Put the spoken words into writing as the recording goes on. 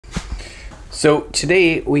So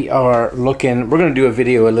today we're gonna do a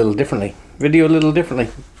video a little differently.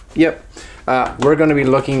 Yep. We're gonna be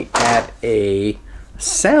looking at a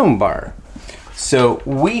sound bar. So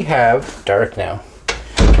we have, dark now,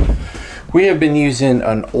 we have been using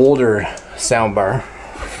an older sound bar.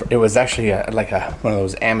 It was actually one of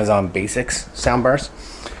those Amazon Basics sound bars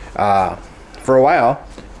for a while,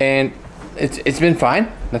 and it's been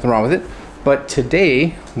fine, nothing wrong with it. But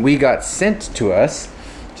today we got sent to us,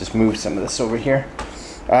 just move some of this over here,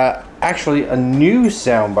 actually a new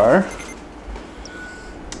sound bar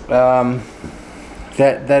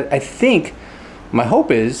that I think, my hope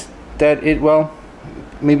is that it, well,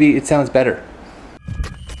 maybe it sounds better.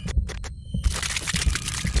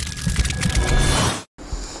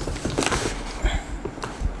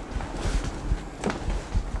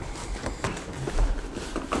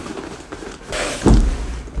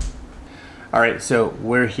 All right, so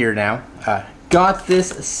we're here now. Got this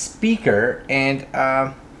speaker, and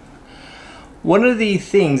one of the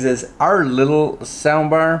things is our little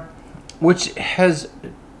soundbar, which has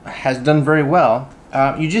done very well.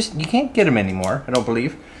 You can't get them anymore, I don't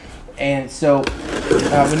believe. And so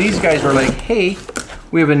when these guys were like, hey,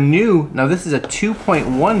 we have a new, now this is a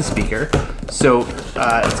 2.1 speaker, so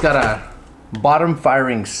it's got a bottom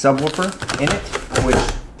firing subwoofer in it, which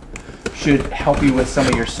should help you with some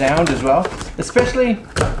of your sound as well. Especially,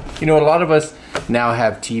 you know, a lot of us now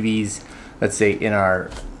have TVs, let's say in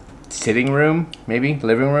our sitting room, maybe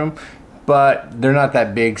living room, but they're not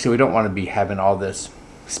that big, so we don't want to be having all this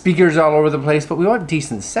speakers all over the place, but we want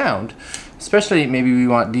decent sound. Especially maybe we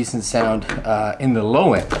want decent sound in the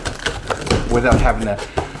low end without having to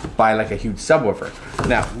buy like a huge subwoofer.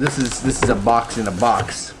 Now, this is a box in a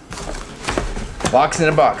box. Box in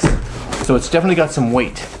a box. So it's definitely got some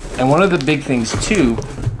weight. And one of the big things too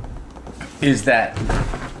is that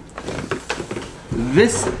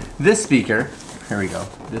this speaker, here we go,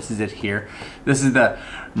 this is it here. This is the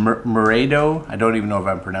Meredo. I don't even know if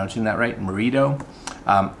I'm pronouncing that right, Meredo.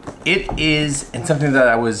 It is, and something that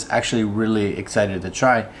I was actually really excited to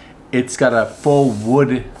try, it's got a full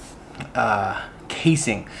wood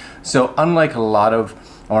casing. So unlike a lot of,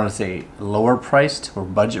 I want to say, lower priced or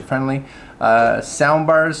budget friendly sound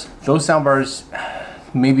bars, those sound bars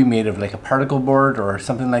may be made of like a particle board or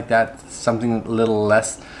something like that, something a little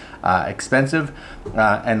less expensive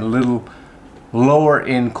and a little lower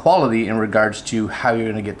in quality in regards to how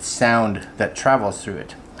you're going to get sound that travels through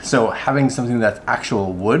it. So having something that's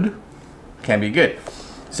actual wood can be good.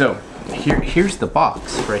 So here's the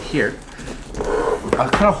box right here. I'll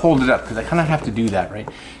kind of hold it up because I kind of have to do that, right?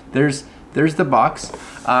 There's the box.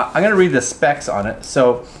 I'm going to read the specs on it.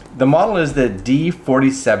 So the model is the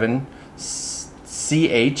D47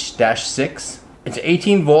 CH-6. It's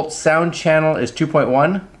 18 volt, sound channel is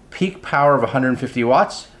 2.1, peak power of 150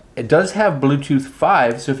 watts. It does have Bluetooth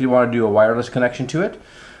 5, so if you want to do a wireless connection to it.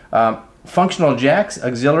 Functional jacks,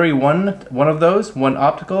 auxiliary one of those, one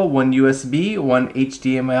optical, one USB, one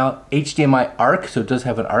HDMI ARC, so it does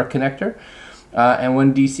have an ARC connector, and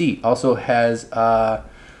one DC. Also has,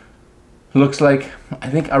 looks like, I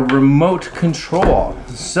think, a remote control.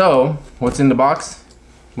 So, what's in the box?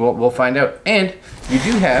 We'll find out. And you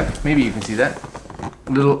do have, maybe you can see that,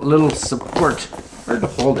 little support, or to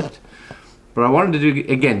hold it. But I wanted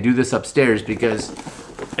to do this upstairs because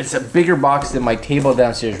it's a bigger box than my table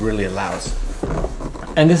downstairs really allows.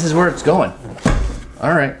 And this is where it's going.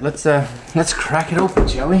 All right, let's crack it open,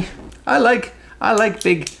 shall we? I like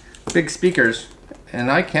big speakers, and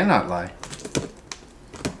I cannot lie.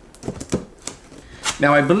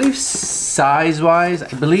 Now I believe size-wise,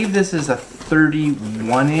 I believe this is a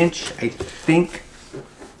 31 inch, I think.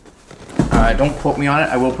 Don't quote me on it.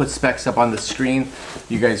 I will put specs up on the screen.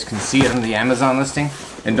 You guys can see it on the Amazon listing.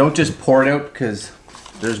 And don't just pour it out because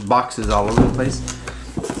there's boxes all over the place.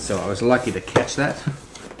 So I was lucky to catch that.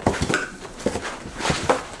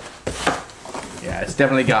 Yeah, it's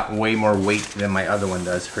definitely got way more weight than my other one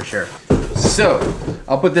does, for sure. So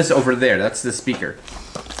I'll put this over there. That's the speaker.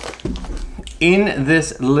 In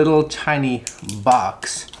this little tiny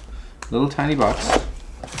box, this guy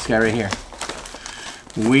right here,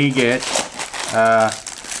 we get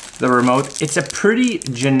the remote. It's a pretty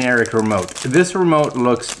generic remote. This remote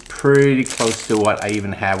looks pretty close to what I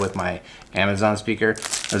even have with my Amazon speaker,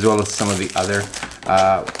 as well as some of the other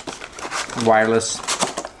wireless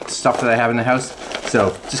stuff that I have in the house.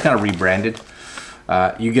 So just kind of rebranded.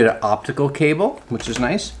 You get an optical cable, which is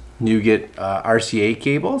nice. You get RCA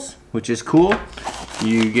cables, which is cool.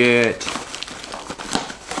 You get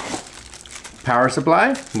power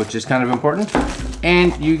supply, which is kind of important.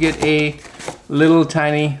 And you get a little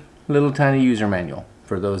tiny user manual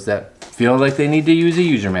for those that feel like they need to use a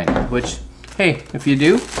user manual, which hey, if you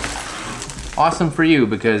do, awesome for you,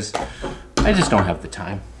 because I just don't have the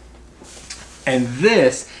time. And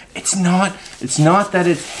this, it's not that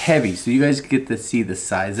it's heavy, so you guys get to see the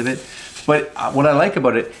size of it. But what I like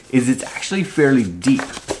about it is it's actually fairly deep,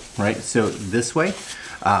 right? So this way,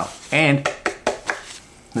 and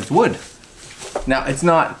it's wood. Now it's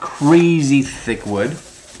not crazy thick wood,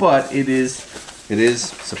 but it is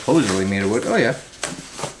supposedly made of wood. Oh yeah.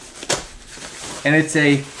 And it's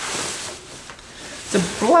a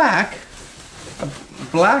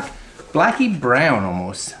blacky brown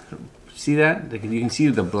almost. See that? You can see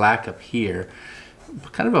the black up here.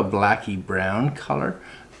 Kind of a blacky brown color,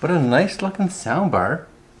 but a nice looking soundbar.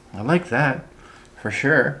 I like that for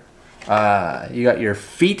sure. You got your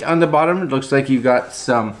feet on the bottom. It looks like you got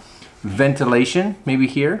some ventilation maybe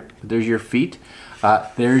here. There's your feet.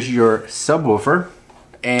 There's your subwoofer,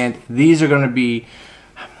 and these are going to be,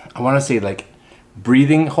 I want to say, like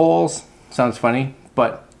breathing holes. Sounds funny,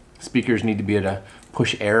 but speakers need to be able to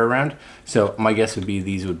push air around. So my guess would be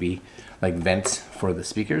these would be like vents for the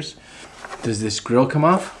speakers. Does this grill come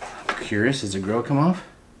off? I'm curious, does the grill come off?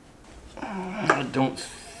 I don't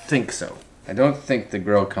think so. I don't think the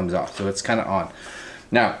grill comes off, so it's kind of on.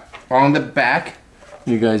 Now, on the back,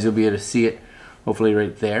 you guys will be able to see it, hopefully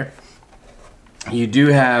right there. You do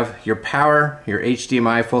have your power, your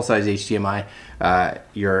HDMI, full-size HDMI,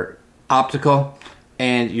 your optical,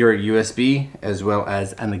 and your USB, as well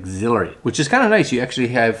as an auxiliary, which is kind of nice. You actually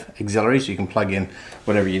have auxiliary, so you can plug in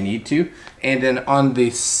whatever you need to. And then on the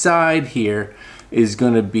side here is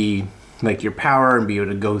going to be like your power, and be able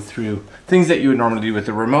to go through things that you would normally do with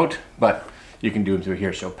the remote, but you can do them through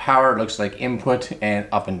here. So power looks like input and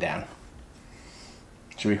up and down.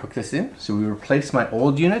 Should we hook this in? So we replace my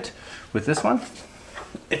old unit with this one.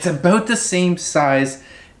 It's about the same size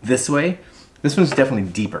this way. This one's definitely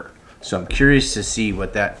deeper. So I'm curious to see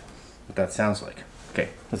what that sounds like. Okay,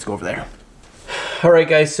 let's go over there. All right,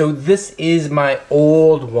 guys, so this is my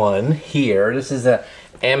old one here. This is a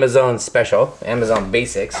Amazon special, Amazon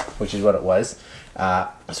Basics, which is what it was.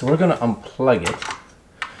 So we're gonna unplug it.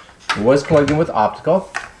 It was plugged in with optical,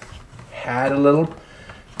 had a little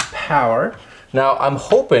power. Now I'm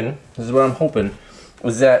hoping, this is what I'm hoping,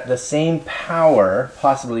 is that the same power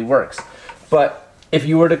possibly works. But if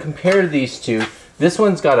you were to compare these two, this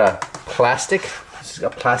one's got a plastic, it's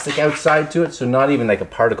got plastic outside to it, so not even like a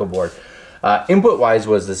particle board. Input wise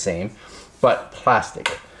was the same, but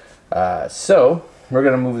plastic. So we're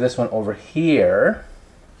gonna move this one over here.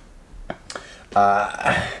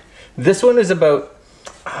 This one is about,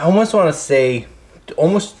 I almost wanna say,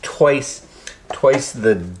 almost twice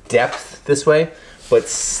the depth this way, but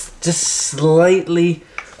just slightly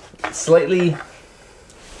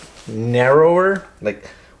narrower, like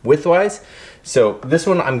width-wise. So this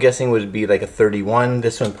one I'm guessing would be like a 31.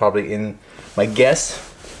 This one probably, in my guess,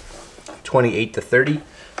 28 to 30,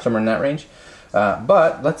 somewhere in that range.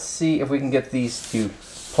 But let's see if we can get these to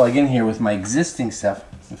plug in here with my existing stuff.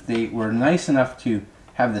 If they were nice enough to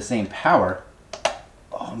have the same power.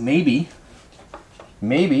 Oh, maybe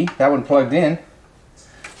that one plugged in.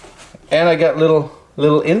 And I got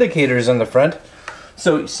little indicators on the front.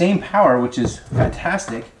 So same power, which is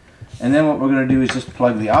fantastic. And then what we're gonna do is just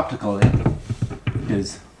plug the optical in,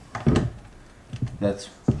 because that's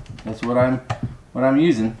what I'm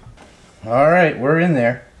using. All right, we're in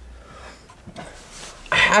there.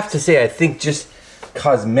 I have to say, I think just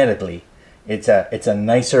cosmetically, it's a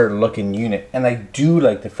nicer looking unit, and I do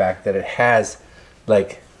like the fact that it has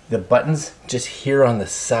like the buttons just here on the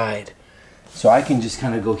side. So I can just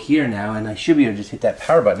kind of go here now, and I should be able to just hit that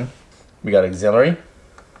power button. We got auxiliary,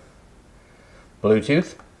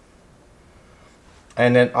 Bluetooth,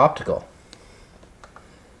 and then optical,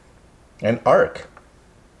 and ARC.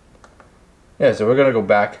 Yeah, so we're gonna go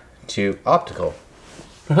back to optical.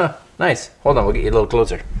 Nice. Hold on, we'll get you a little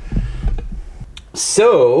closer.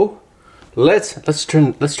 So let's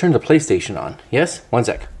turn the PlayStation on. Yes? One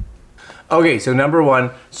sec. Okay, so number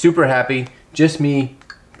one, super happy. Just me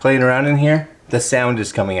playing around in here. The sound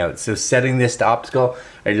is coming out. So setting this to optical,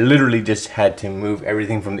 I literally just had to move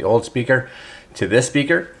everything from the old speaker to this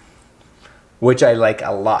speaker, which I like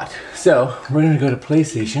a lot. So we're gonna go to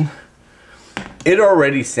PlayStation. It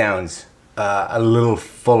already sounds a little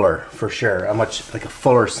fuller for sure, like a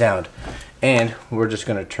fuller sound. And we're just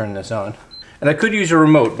gonna turn this on. And I could use a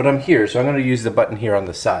remote, but I'm here, so I'm gonna use the button here on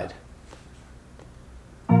the side.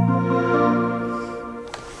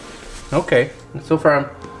 Okay, so far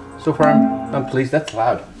I'm pleased. That's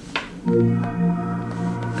loud.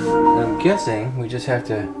 I'm guessing we just have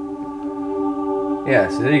to, yeah,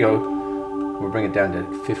 so there you go. We'll bring it down to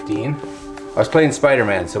 15. I was playing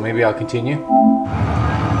Spider-Man, so maybe I'll continue.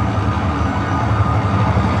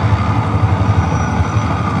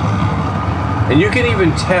 And you can even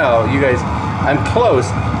tell, you guys, I'm close,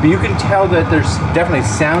 but you can tell that there's definitely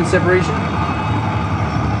sound separation.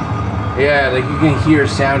 Yeah, like you can hear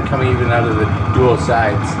sound coming even out of the dual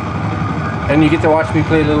sides. And you get to watch me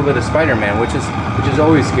play a little bit of Spider-Man, which is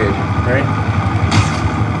always good, right?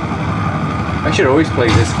 I should always play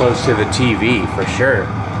this close to the TV for sure.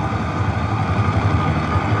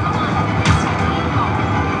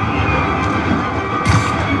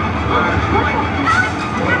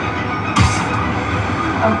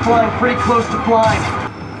 I'm flying pretty close to blind.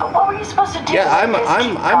 What were you supposed to do? Yeah,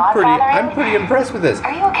 I'm pretty impressed with this.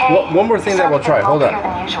 Are you okay? One more thing that we'll try. Hold on.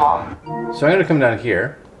 Than usual. So I'm gonna come down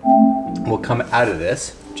here. We'll come out of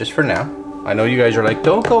this just for now. I know you guys are like,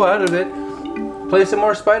 don't go out of it. Play some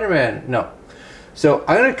more Spider-Man. No. So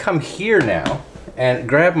I'm gonna come here now and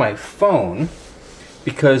grab my phone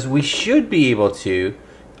because we should be able to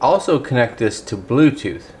also connect this to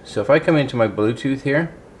Bluetooth. So if I come into my Bluetooth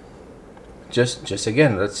here, just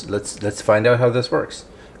again, let's find out how this works.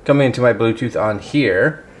 Coming into my Bluetooth on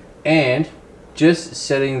here and just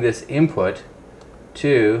setting this input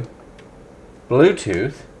to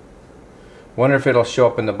Bluetooth. Wonder if it'll show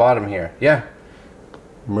up in the bottom here. Yeah.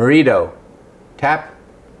 Meredo. Tap.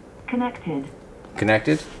 Connected.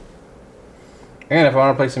 Connected. And if I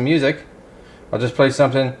want to play some music, I'll just play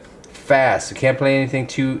something fast. I can't play anything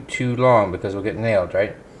too long because we'll get nailed,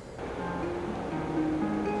 right?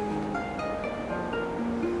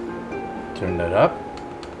 Turn that up.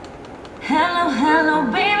 Hello,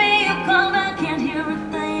 hello, baby, you called, I can't hear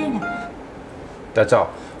a thing. That's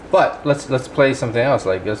all. But let's play something else.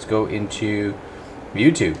 Like let's go into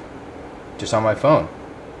YouTube, just on my phone,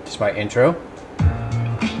 just my intro.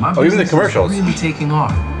 My even the commercials. Is really taking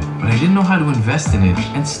off, but I didn't know how to invest in it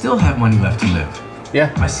and still have money left to live.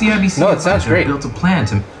 Yeah. My CIBC No, it sounds great. Built a plan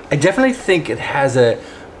to. I definitely think it has a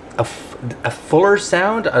fuller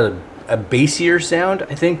sound, a bassier sound.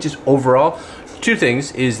 I think just overall. Two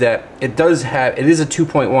things is that it is a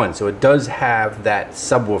 2.1, so it does have that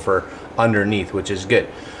subwoofer underneath, which is good.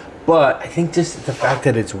 But I think just the fact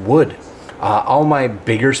that it's wood. All my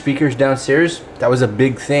bigger speakers downstairs, that was a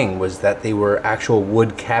big thing, was that they were actual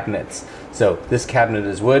wood cabinets. So this cabinet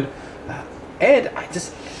is wood, and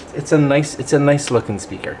it's a nice looking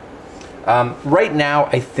speaker. Right now,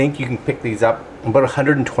 I think you can pick these up about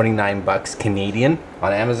 129 bucks Canadian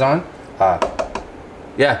on Amazon.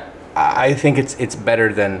 Yeah, I think it's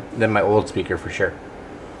better than my old speaker for sure.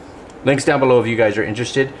 Links down below if you guys are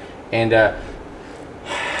interested, and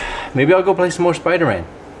maybe I'll go play some more Spider-Man.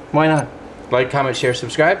 Why not? Like, comment, share,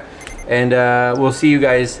 subscribe, and we'll see you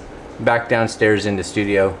guys back downstairs in the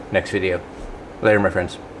studio next video. Later, my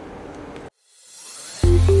friends.